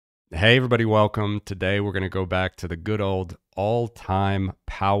Hey, everybody, welcome. Today we're going to go back to the good old all-time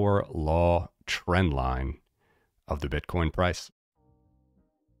power law trend line of the Bitcoin price.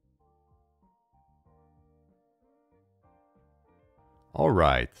 All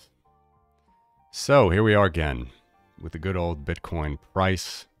right. So here we are again with the good old Bitcoin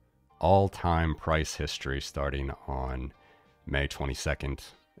price, all-time price history starting on May 22nd.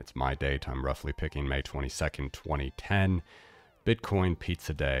 It's my date. I'm roughly picking May 22nd, 2010. Bitcoin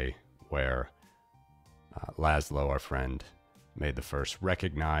Pizza Day, where Laszlo, our friend, made the first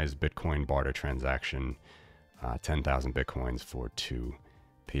recognized Bitcoin barter transaction, 10,000 Bitcoins for 2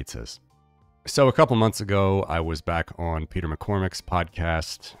 pizzas. So a couple months ago, I was back on Peter McCormick's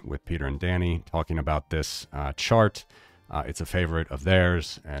podcast with Peter and Danny talking about this chart. It's a favorite of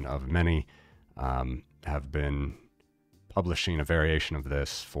theirs and of many. Have been publishing a variation of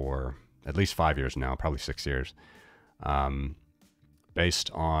this for at least 5 years now, probably 6 years,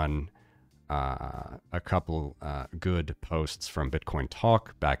 based on a couple good posts from Bitcoin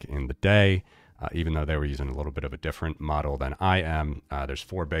Talk back in the day, even though they were using a little bit of a different model than I am. There's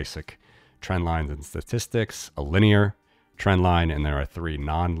 4 basic trend lines in statistics, a linear trend line, and there are 3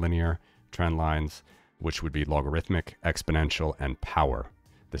 non-linear trend lines, which would be logarithmic, exponential, and power.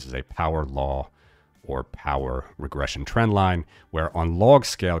 This is a power law or power regression trend line, where on log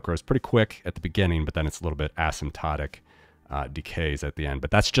scale it grows pretty quick at the beginning, but then it's a little bit asymptotic, decays at the end.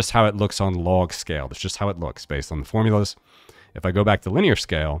 But that's just how it looks on log scale. That's just how it looks based on the formulas. If I go back to linear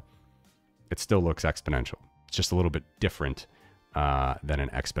scale, it still looks exponential. It's just a little bit different than an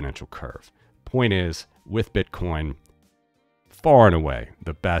exponential curve. Point is, with Bitcoin, far and away,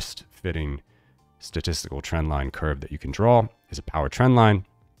 the best fitting statistical trend line curve that you can draw is a power trend line.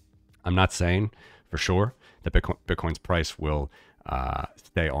 I'm not saying for sure that Bitcoin's price will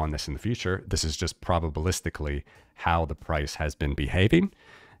stay on this in the future. This is just probabilistically how the price has been behaving,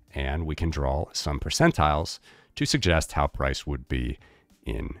 and we can draw some percentiles to suggest how price would be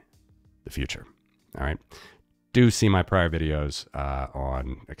in the future. All right. Do see my prior videos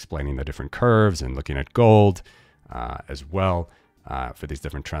on explaining the different curves and looking at gold as well for these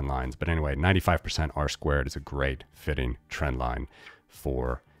different trend lines. But anyway, 95% R squared is a great fitting trend line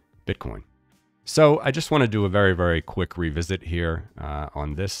for Bitcoin. So I just want to do a very, very quick revisit here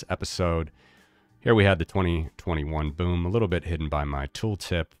on this episode. Here we had the 2021 boom, a little bit hidden by my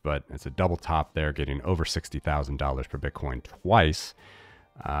tooltip, but it's a double top there, getting over $60,000 per Bitcoin twice.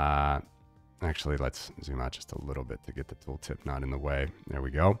 Actually, let's zoom out just a little bit to get the tooltip not in the way. There we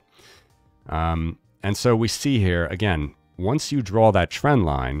go. And so we see here, again, once you draw that trend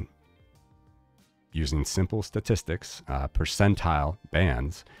line using simple statistics, percentile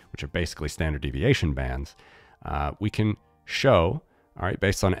bands, which are basically standard deviation bands, we can show, all right,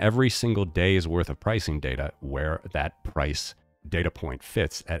 based on every single day's worth of pricing data, where that price data point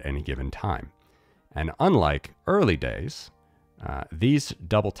fits at any given time. And unlike early days, these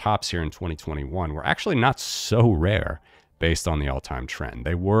double tops here in 2021 were actually not so rare based on the all-time trend.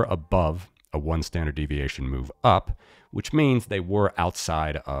 They were above a 1 standard deviation move up, which means they were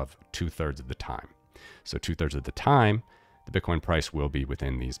outside of 2/3 of the time. So 2/3 of the time, the Bitcoin price will be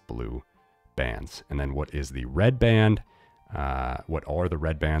within these blue bands. And then what is the red band? What are the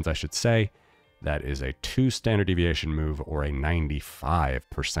red bands, I should say? That is a 2 standard deviation move or a 95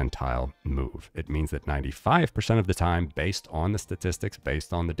 percentile move. It means that 95% of the time, based on the statistics,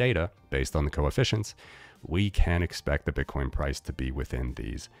 based on the data, based on the coefficients, we can expect the Bitcoin price to be within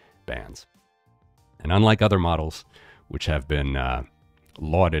these bands. And unlike other models, which have been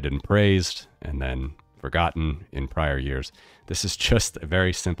lauded and praised and then forgotten in prior years, this is just a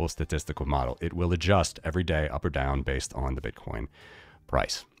very simple statistical model. It will adjust every day up or down based on the Bitcoin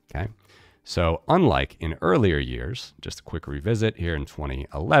price, okay? So unlike in earlier years, just a quick revisit here in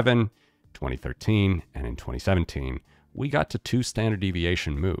 2011, 2013, and in 2017, we got to 2 standard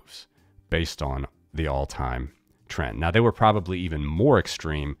deviation moves based on the all-time trend. Now, they were probably even more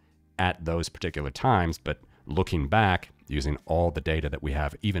extreme at those particular times, but looking back, using all the data that we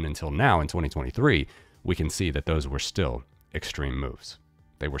have even until now in 2023, we can see that those were still extreme moves.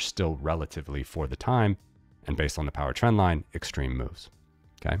 They were still relatively, for the time, and based on the power trend line, extreme moves,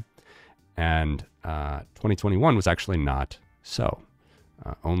 okay? And 2021 was actually not so.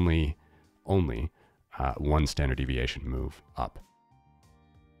 Only 1 standard deviation move up.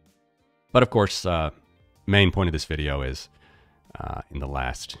 But of course, main point of this video is in the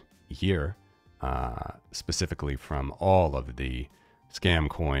last year, specifically from all of the scam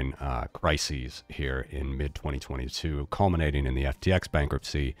coin crises here in mid-2022, culminating in the FTX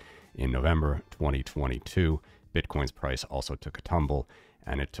bankruptcy in November 2022. Bitcoin's price also took a tumble,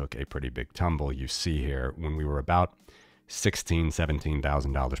 and it took a pretty big tumble. You see here, when we were about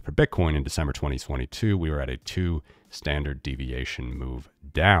 $17,000 per Bitcoin in December 2022. We were at a 2 standard deviation move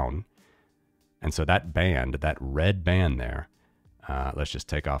down. And so that band, that red band there, let's just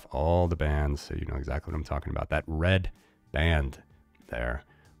take off all the bands so you know exactly what I'm talking about. That red band there,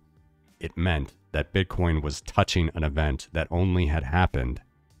 it meant that Bitcoin was touching an event that only had happened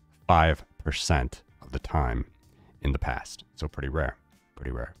 5% of the time in the past. So pretty rare,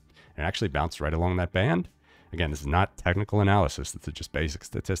 pretty rare. And it actually bounced right along that band. Again, this is not technical analysis. This is just basic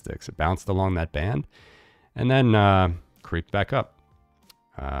statistics. It bounced along that band and then creeped back up.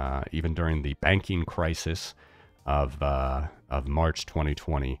 Even during the banking crisis of March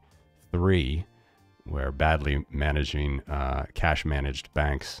 2023, where badly managing cash-managed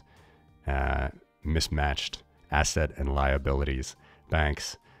banks, mismatched asset and liabilities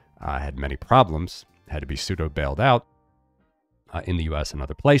banks had many problems, had to be pseudo-bailed out in the U.S. and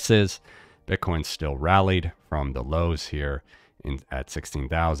other places. Bitcoin still rallied from the lows here at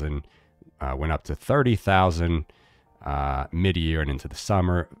 16,000, went up to 30,000 mid-year and into the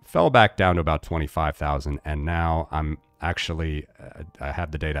summer, fell back down to about 25,000, and now I'm actually, I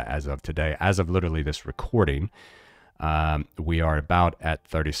have the data as of today, as of literally this recording, we are about at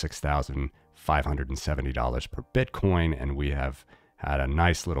 $36,570 per Bitcoin, and we have had a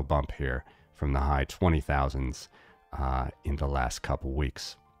nice little bump here from the high 20,000s in the last couple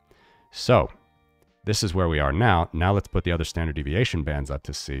weeks. So this is where we are now. Now let's put the other standard deviation bands up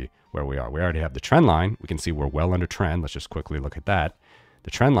to see where we are. We already have the trend line. We can see we're well under trend. Let's just quickly look at that.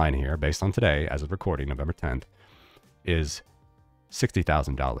 The trend line here, based on today, as of recording, November 10th, is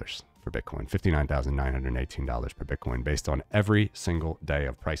 $60,000 for Bitcoin, $59,918 per Bitcoin, based on every single day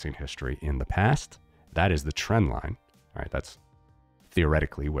of pricing history in the past. That is the trend line. All right, that's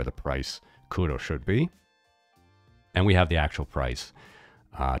theoretically where the price could or should be. And we have the actual price,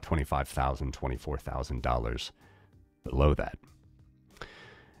 $25,000, $24,000 below that.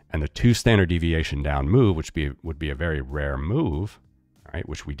 And the 2 standard deviation down move, which would be a very rare move, all right,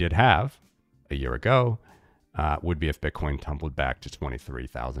 which we did have a year ago, would be if Bitcoin tumbled back to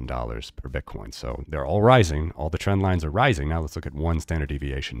 $23,000 per Bitcoin. So they're all rising. All the trend lines are rising. Now let's look at 1 standard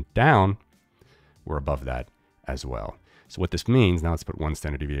deviation down. We're above that as well. So what this means, now let's put 1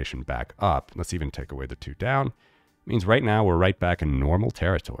 standard deviation back up. Let's even take away the 2 down. It means right now we're right back in normal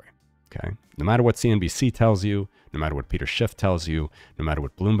territory. Okay. No matter what CNBC tells you, no matter what Peter Schiff tells you, no matter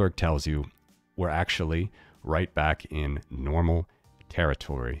what Bloomberg tells you, we're actually right back in normal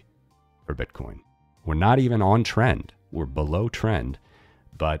territory for Bitcoin. We're not even on trend. We're below trend,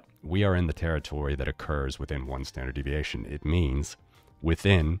 but we are in the territory that occurs within 1 standard deviation. It means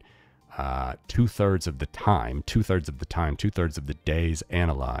within 2/3 of the time, 2/3 of the time, 2/3 of the days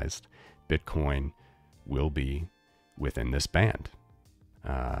analyzed, Bitcoin will be within this band.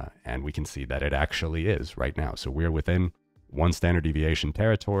 And we can see that it actually is right now. So we're within 1 standard deviation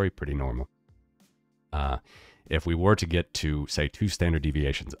territory, pretty normal. If we were to get to, say, 2 standard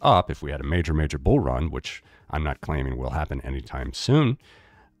deviations up, if we had a major, major bull run, which I'm not claiming will happen anytime soon,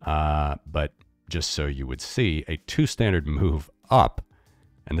 but just so you would see, a 2 standard move up,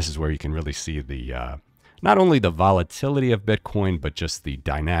 and this is where you can really see the not only the volatility of Bitcoin, but just the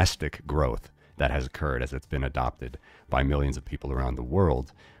dynastic growth that has occurred as it's been adopted by millions of people around the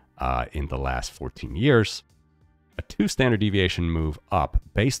world in the last 14 years. A 2 standard deviation move up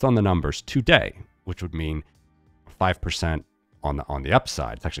based on the numbers today, which would mean 5% on the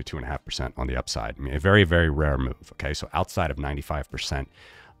upside. It's actually 2.5% on the upside. I mean, a very, very rare move. Okay, so outside of 95%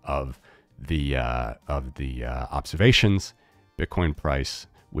 of the observations, Bitcoin price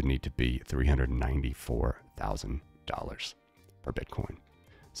would need to be $394,000 per Bitcoin.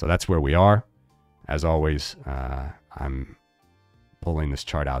 So that's where we are. As always, I'm pulling this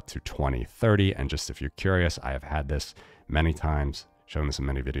chart out to 2030. And just if you're curious, I have had this many times, shown this in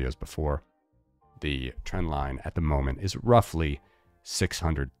many videos before. The trend line at the moment is roughly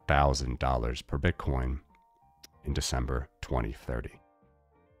 $600,000 per Bitcoin in December 2030.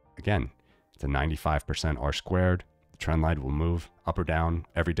 Again, it's a 95% R squared. The trend line will move up or down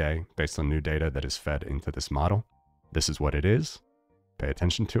every day based on new data that is fed into this model. This is what it is. Pay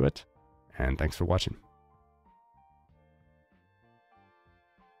attention to it. And thanks for watching.